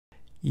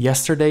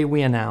Yesterday,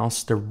 we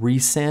announced the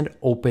Resend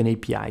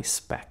OpenAPI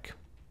spec.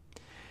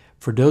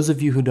 For those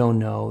of you who don't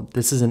know,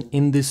 this is an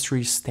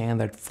industry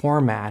standard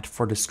format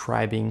for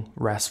describing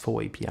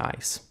RESTful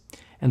APIs.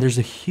 And there's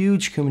a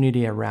huge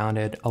community around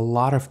it, a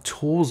lot of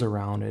tools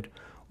around it,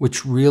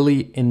 which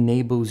really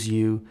enables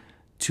you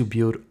to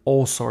build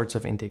all sorts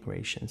of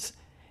integrations.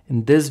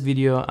 In this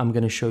video, I'm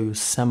going to show you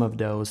some of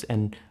those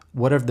and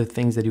what are the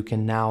things that you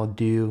can now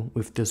do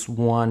with this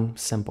one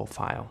simple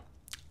file.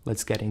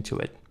 Let's get into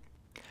it.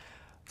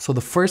 So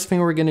the first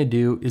thing we're going to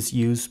do is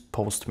use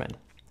Postman.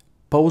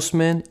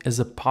 Postman is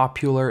a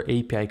popular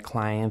API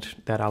client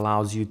that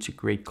allows you to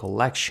create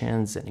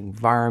collections and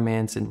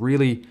environments and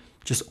really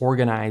just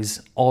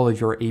organize all of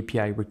your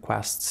API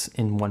requests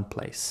in one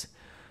place.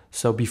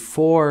 So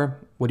before,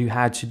 what you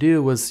had to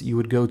do was you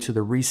would go to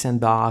the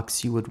Resend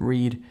docs, you would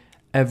read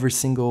every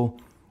single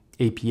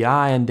API,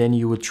 and then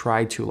you would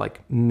try to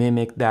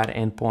mimic that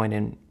endpoint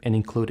and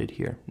include it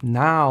here.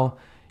 Now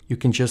you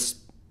can just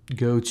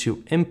go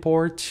to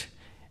import,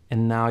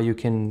 and now you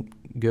can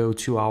go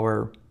to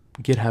our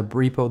GitHub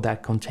repo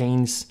that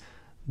contains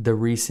the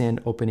Resend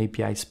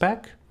OpenAPI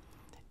spec.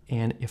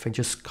 And if I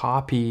just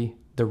copy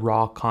the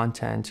raw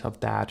content of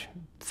that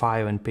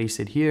file and paste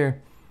it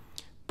here,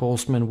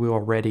 Postman will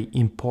already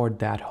import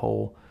that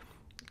whole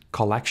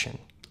collection.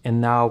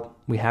 And now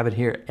we have it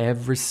here.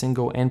 Every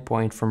single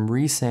endpoint from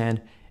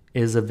Resend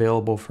is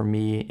available for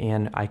me,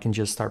 and I can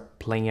just start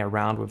playing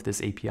around with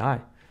this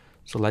API.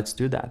 So let's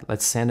do that.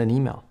 Let's send an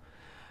email.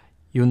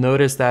 You'll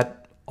notice that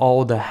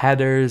all the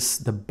headers,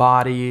 the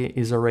body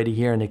is already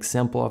here, an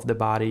example of the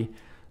body.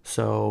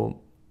 So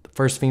the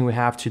first thing we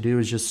have to do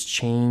is just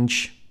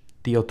change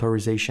the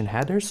authorization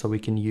header so we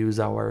can use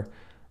our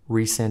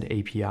Resend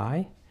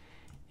API.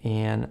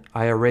 And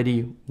I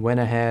already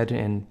went ahead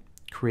and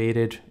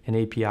created an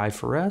API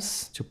for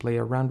us to play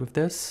around with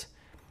this.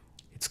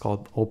 It's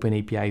called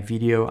OpenAPI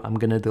video. I'm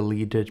gonna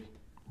delete it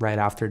right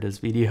after this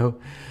video,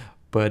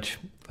 but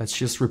let's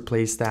just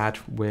replace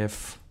that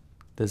with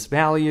this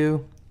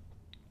value.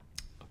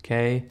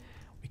 Okay,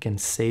 we can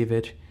save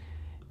it.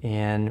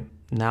 And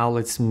now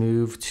let's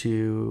move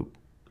to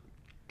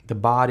the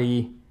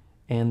body.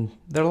 And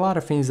there are a lot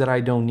of things that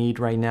I don't need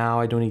right now.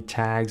 I don't need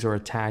tags or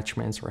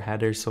attachments or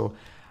headers. So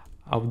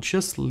I'll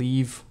just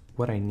leave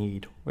what I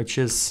need, which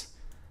is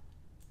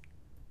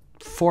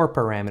 4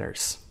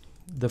 parameters.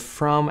 The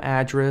from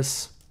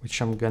address,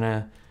 which I'm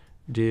gonna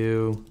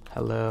do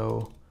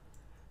hello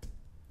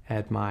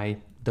at my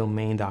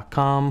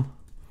domain.com.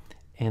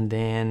 And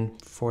then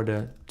for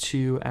the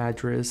to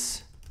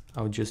address,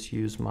 I'll just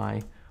use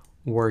my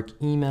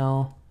work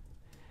email.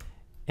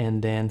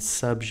 And then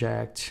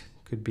subject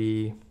could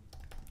be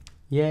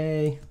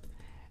yay.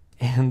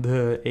 And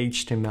the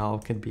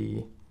HTML could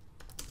be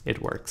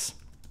it works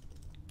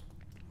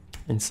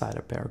inside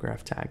a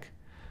paragraph tag.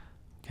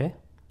 Okay,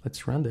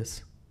 let's run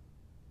this.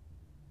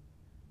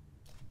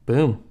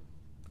 Boom.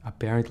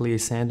 Apparently I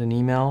sent an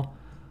email.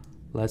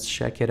 Let's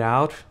check it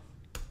out.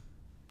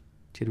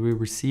 Did we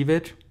receive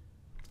it?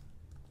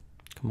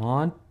 Come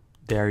on,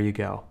 there you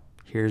go.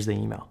 Here's the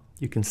email.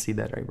 You can see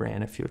that I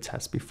ran a few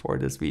tests before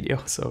this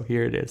video, so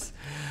here it is.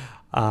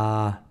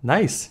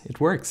 Nice,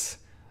 it works.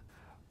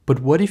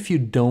 But what if you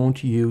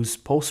don't use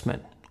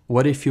Postman?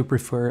 What if you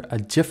prefer a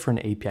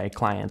different API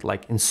client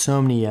like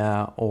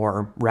Insomnia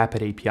or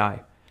Rapid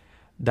API?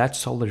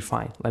 That's totally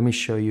fine. Let me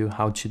show you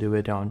how to do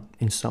it on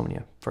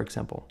Insomnia, for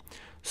example.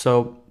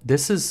 So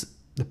this is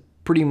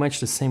pretty much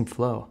the same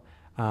flow.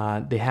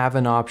 They have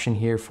an option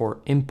here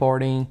for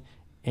importing,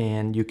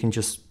 and you can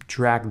just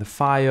drag the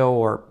file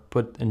or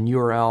put an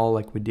URL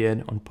like we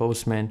did on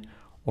Postman,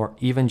 or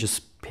even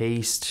just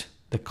paste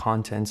the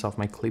contents of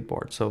my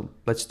clipboard. So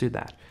let's do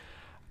that.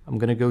 I'm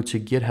gonna go to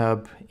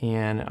GitHub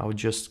and I'll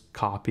just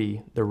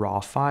copy the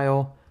raw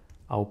file.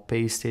 I'll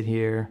paste it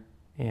here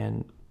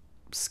and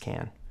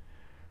scan.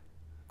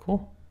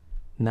 Cool.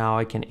 Now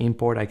I can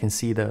import. I can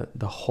see the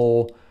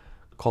whole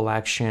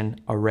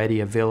collection already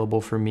available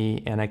for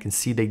me, and I can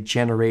see they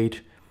generate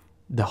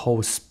the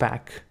whole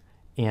spec.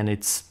 And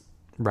it's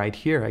right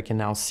here. I can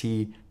now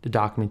see the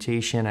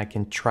documentation. I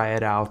can try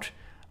it out,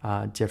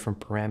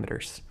 different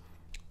parameters.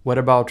 What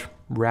about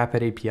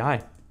Rapid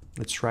API?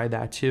 Let's try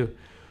that too.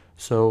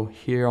 So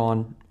here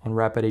on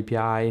Rapid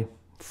API,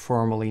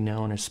 formerly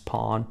known as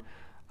Spawn,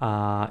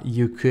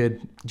 you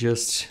could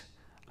just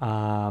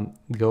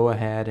go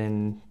ahead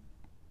and,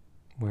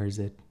 where is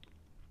it?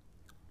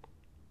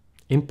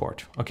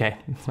 Import. Okay,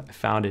 I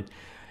found it.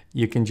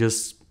 You can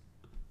just,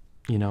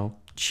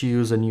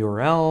 choose an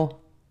URL,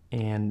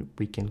 and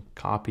we can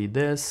copy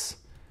this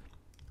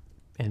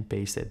and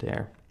paste it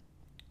there.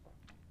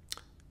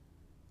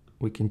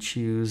 We can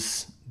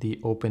choose the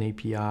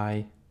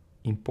OpenAPI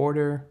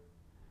importer,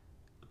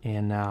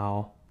 and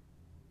now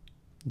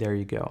there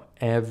you go.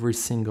 Every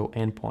single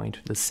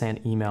endpoint, the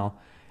sent email,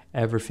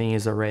 everything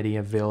is already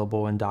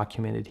available and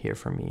documented here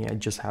for me. I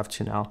just have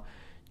to now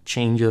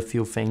change a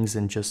few things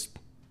and just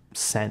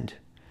send.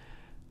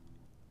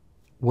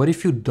 What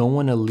if you don't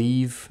want to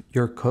leave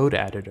your code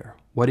editor?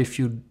 What if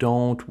you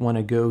don't want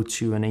to go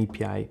to an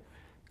API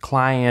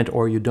client,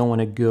 or you don't want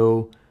to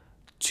go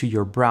to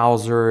your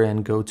browser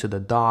and go to the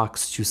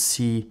docs to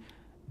see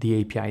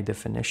the API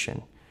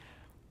definition.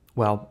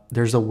 Well,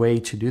 there's a way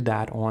to do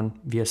that on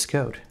VS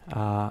Code.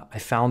 I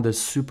found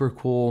this super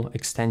cool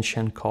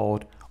extension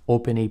called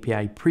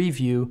OpenAPI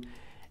Preview.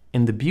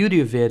 And the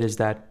beauty of it is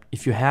that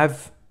if you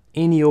have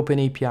any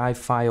OpenAPI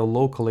file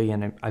locally,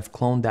 and I've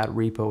cloned that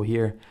repo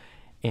here,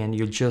 and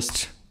you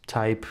just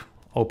type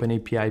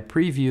OpenAPI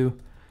Preview,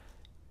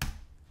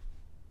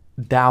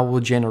 that will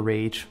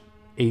generate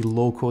a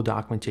local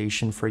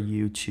documentation for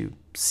you to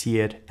see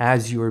it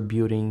as you're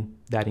building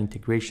that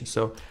integration.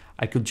 So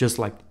I could just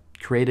like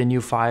create a new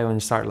file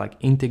and start like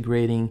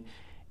integrating,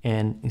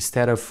 and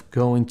instead of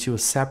going to a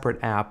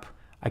separate app,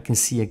 I can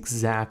see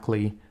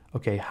exactly,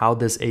 okay, how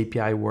this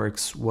API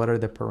works, what are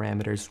the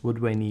parameters, what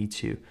do I need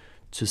to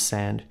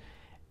send.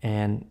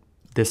 And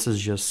this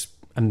is just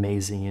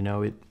amazing. You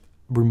know, it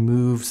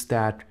removes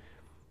that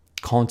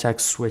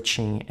context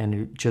switching and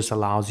it just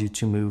allows you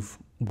to move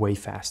way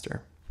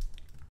faster.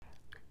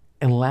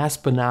 And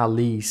last but not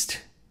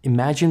least,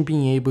 imagine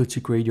being able to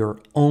create your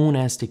own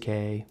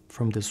SDK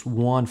from this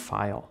one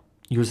file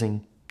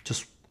using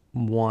just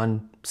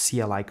one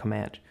CLI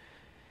command.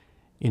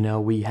 You know,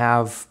 we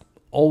have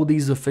all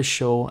these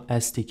official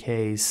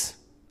SDKs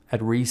at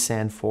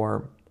Resend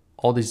for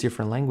all these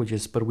different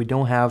languages, but we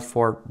don't have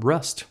for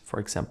Rust, for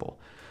example.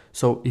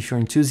 So if you're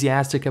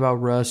enthusiastic about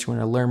Rust, you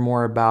want to learn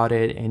more about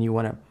it, and you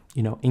want to,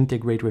 you know,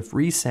 integrate with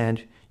Resend,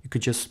 you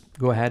could just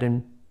go ahead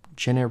and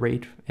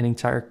generate an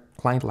entire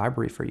client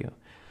library for you.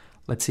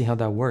 Let's see how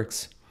that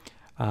works.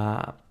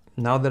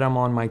 Now that I'm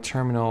on my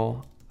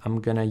terminal, I'm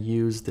gonna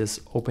use this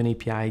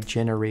OpenAPI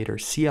generator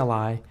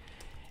CLI,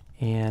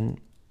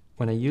 and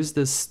when I use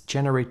this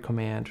generate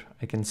command,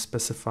 I can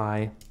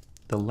specify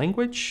the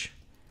language,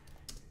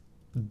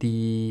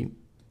 the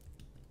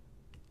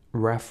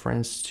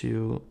reference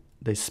to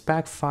the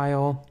spec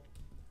file,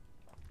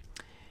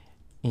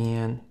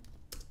 and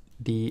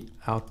the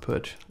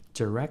output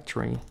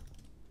directory.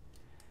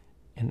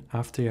 And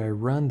after I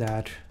run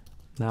that,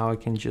 now I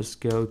can just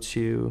go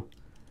to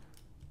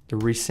the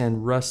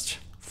Resend Rust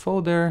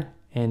folder,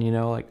 and you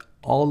know, like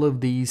all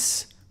of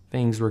these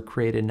things were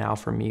created now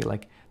for me,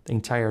 like the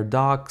entire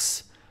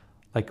docs,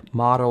 like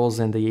models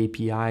and the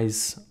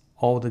APIs,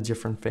 all the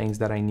different things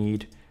that I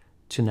need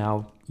to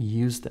now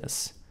use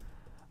this.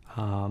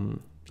 You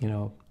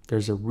know,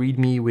 there's a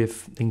README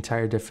with the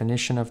entire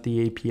definition of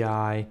the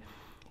API,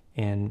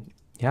 and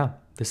yeah,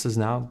 this is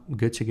now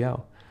good to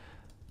go.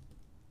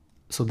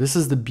 So this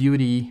is the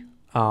beauty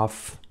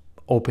of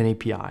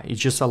OpenAPI. It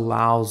just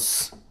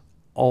allows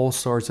all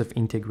sorts of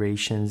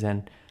integrations,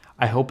 and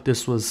I hope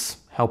this was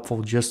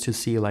helpful just to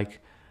see like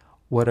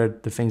what are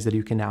the things that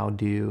you can now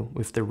do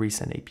with the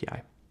Resend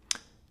API.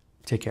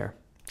 Take care.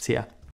 See ya.